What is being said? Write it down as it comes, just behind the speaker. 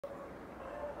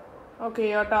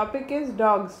Okay, your topic is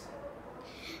dogs.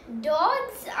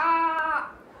 Dogs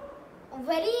are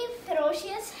very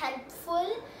ferocious,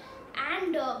 helpful,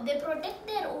 and they protect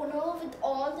their owner with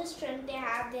all the strength they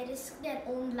have. They risk their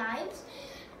own lives,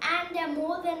 and there are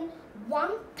more than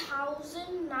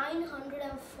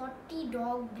 1,940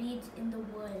 dog breeds in the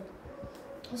world.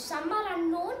 Some are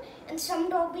unknown, and some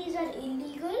dog breeds are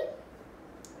illegal.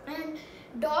 And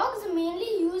dogs are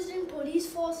mainly used in police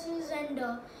forces and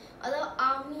other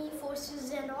army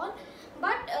forces and all,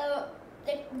 but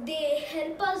they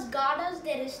help us, guard us,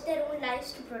 they risk their own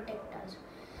lives to protect us.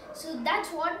 So that's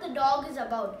what the dog is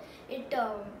about. It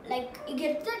it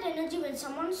gets that energy when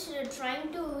someone's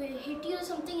trying to hit you or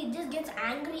something. It just gets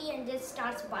angry and just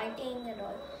starts biting and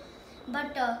all.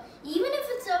 But even if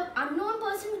it's an unknown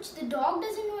person which the dog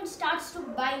doesn't know, it starts to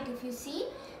bite. If you see,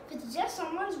 if it's just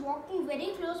someone's walking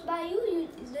very close by you,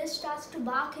 it just starts to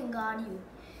bark and guard you.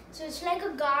 So it's like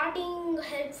a guarding,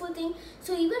 helpful thing.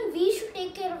 So even we should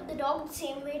take care of the dog the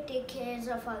same way it takes care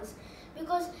of us.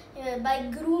 Because by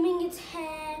grooming its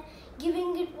hair,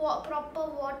 giving it proper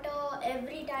water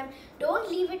every time, don't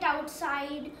leave it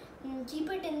outside. Keep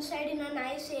it inside in a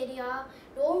nice area.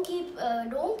 Don't keep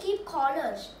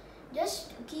collars.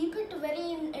 Just keep it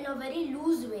in a very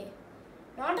loose way.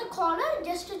 Not a collar,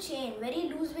 just a chain. Very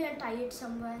loose way and tie it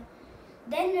somewhere.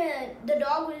 Then the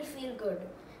dog will feel good.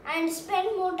 And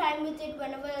spend more time with it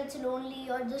whenever it's lonely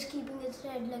or just keeping its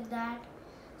head like that.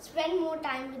 Spend more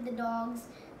time with the dogs.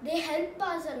 They help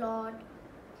us a lot.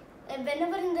 And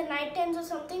whenever in the night times or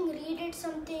something, read it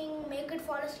something, make it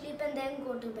fall asleep and then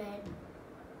go to bed.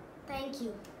 Thank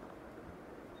you.